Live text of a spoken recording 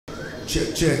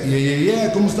Check, check, yeah, yeah,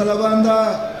 yeah, ¿cómo está la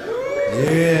banda?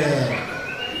 Yeah.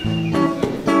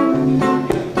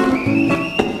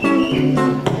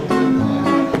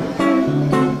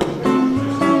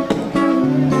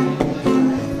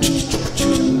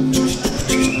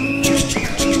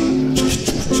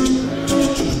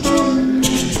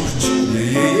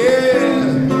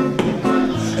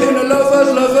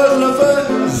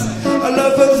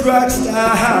 Rock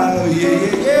style, yeah,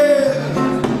 yeah, yeah.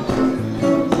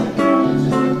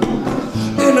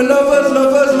 And a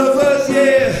lovers,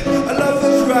 yeah. A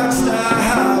lovers rock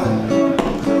style.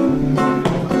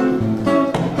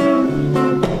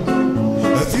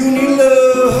 If you need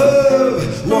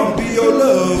love, wanna be your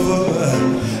lover.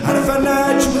 And if at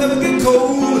night you ever get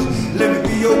cold, let me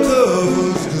be your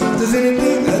covers. Cause if there's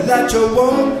anything that you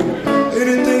want,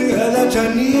 anything that you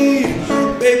need,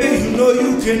 baby, you know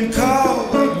you can call.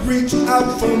 Reach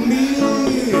out for me.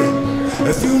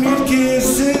 If you need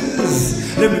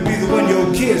kisses, let me be the one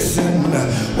you're kissing.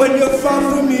 When you're far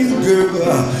from me, girl,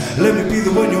 let me be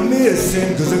the one you're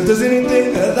missing. Cause if there's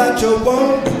anything that you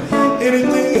want,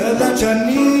 anything that you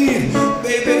need,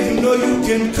 baby, you know you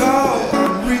can call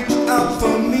and reach out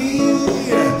for me.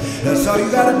 That's all you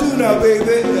gotta do now,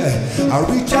 baby. I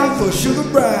reach out for Sugar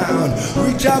Brown,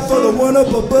 reach out for the one up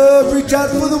above, reach out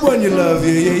for the one you love,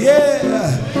 yeah, yeah,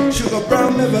 yeah. Sugar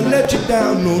Brown never let you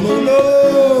down, no, no, no.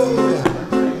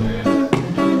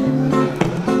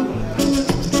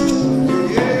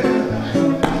 Yeah.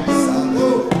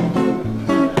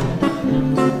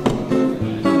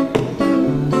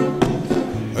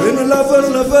 And a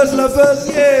lovers,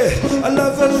 yeah. A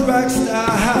lovers rock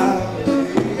style.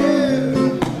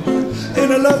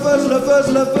 And a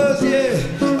lovers, yeah.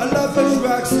 A lovers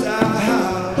rock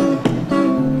style.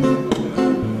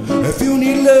 If you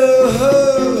need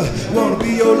love, wanna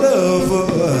be your lover.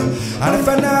 And if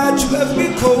at night you ever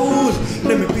get cold,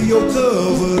 let me be your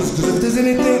covers. Cause if there's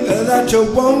anything that you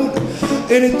want,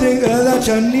 anything that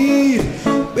you need,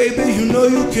 baby, you know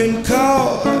you can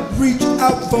call, reach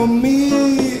out for me.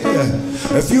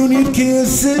 If you need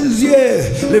kisses, yeah,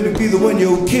 let me be the one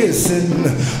you're kissing.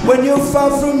 When you're far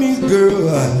from me, girl,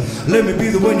 let me be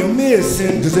the one you're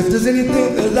missing. Cause if there's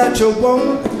anything that you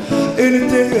want,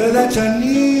 anything that you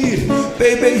need,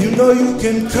 baby, you know you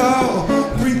can call,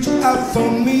 reach out for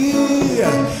me.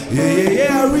 Yeah, yeah,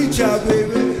 yeah, reach out,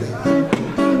 baby.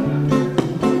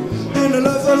 And a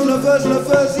lovers,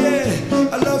 yeah,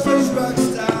 a lovers rock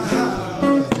style.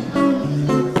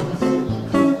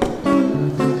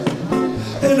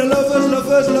 And a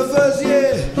lovers,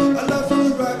 yeah, a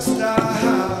lovers rock style.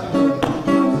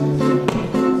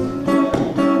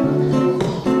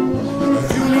 If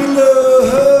you need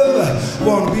love,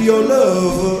 wanna be your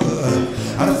lover.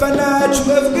 And if at night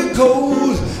you ever get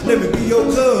cold, let me be your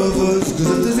covers. Cause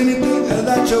if there's anything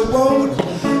that you want,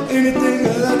 anything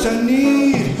that you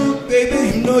need,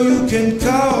 baby, you know you can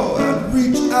call and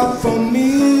reach out for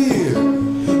me.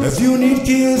 If you need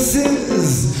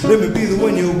kisses, let me be the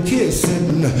one you're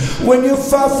kissing. When you're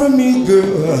far from me,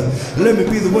 girl, let me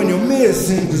be the one you're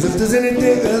missing. Cause if there's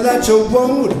anything that you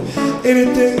want,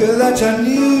 anything that you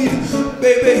need,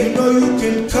 baby, you know you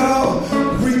can call,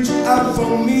 reach out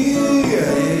for me.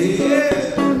 Yeah,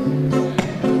 yeah.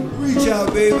 Reach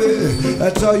out, baby.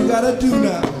 That's all you gotta do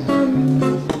now.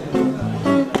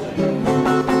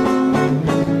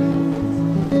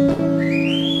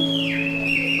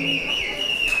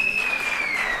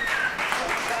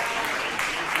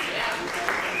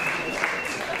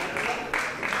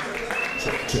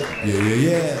 Yeah, yeah,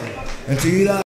 yeah. Enseguida.